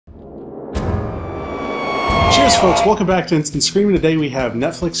folks, welcome back to Instant Screaming. Today we have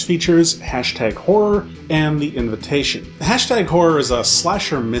Netflix features #horror and The Invitation. #horror is a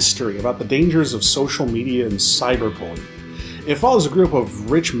slasher mystery about the dangers of social media and cyberbullying. It follows a group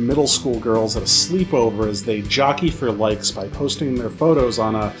of rich middle school girls at a sleepover as they jockey for likes by posting their photos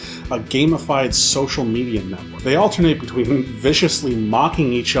on a gamified social media network. They alternate between viciously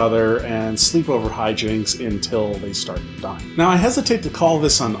mocking each other and sleepover hijinks until they start dying. Now, I hesitate to call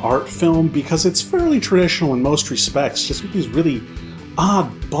this an art film because it's fairly traditional in most respects, just with these really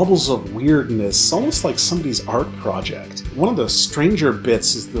odd bubbles of weirdness, almost like somebody's art project. One of the stranger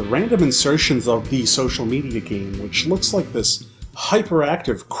bits is the random insertions of the social media game, which looks like this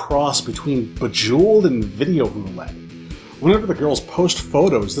hyperactive cross between Bejeweled and Video Roulette. Whenever the girls post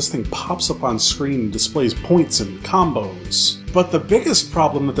photos, this thing pops up on screen and displays points and combos. But the biggest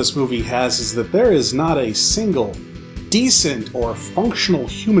problem that this movie has is that there is not a single decent or functional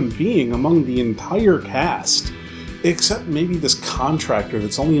human being among the entire cast. Except maybe this contractor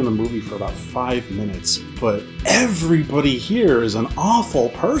that's only in the movie for about 5 minutes, but everybody here is an awful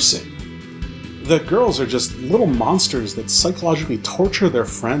person. The girls are just little monsters that psychologically torture their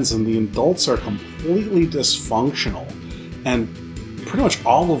friends, and the adults are completely dysfunctional. And pretty much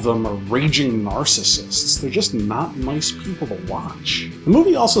all of them are raging narcissists. They're just not nice people to watch. The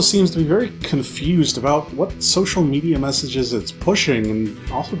movie also seems to be very confused about what social media messages it's pushing, and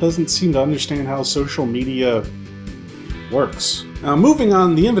also doesn't seem to understand how social media works. Now, moving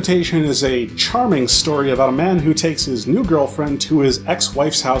on, The Invitation is a charming story about a man who takes his new girlfriend to his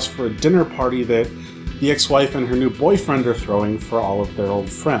ex-wife's house for a dinner party that the ex-wife and her new boyfriend are throwing for all of their old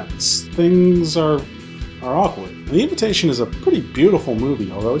friends. Things are awkward. The Invitation is a pretty beautiful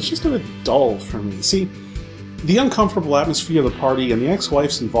movie, although it's just a bit dull for me. See, the uncomfortable atmosphere of the party and the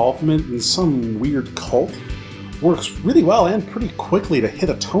ex-wife's involvement in some weird cult works really well and pretty quickly to hit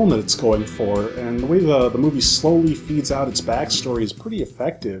a tone that it's going for, and the way the movie slowly feeds out its backstory is pretty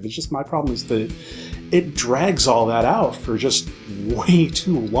effective. It's just my problem is that it drags all that out for just way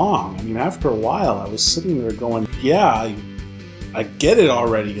too long. I mean, after a while I was sitting there going, yeah, I get it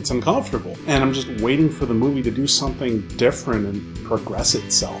already, it's uncomfortable. And I'm just waiting for the movie to do something different and progress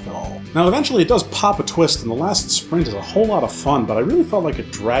itself at all. Now, eventually it does pop a twist, and the last sprint is a whole lot of fun, but I really felt like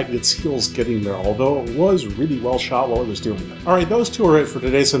it dragged its heels getting there, although it was really well shot while it was doing it. Alright, those two are it for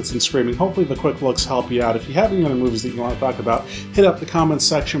today's Instant Screaming. Hopefully the quick looks help you out. If you have any other movies that you want to talk about, hit up the comments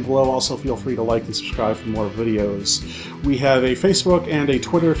section below. Also, feel free to like and subscribe for more videos. We have a Facebook and a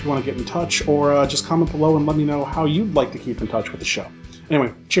Twitter if you want to get in touch, or just comment below and let me know how you'd like to keep in touch with the show.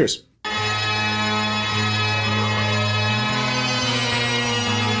 Anyway, cheers.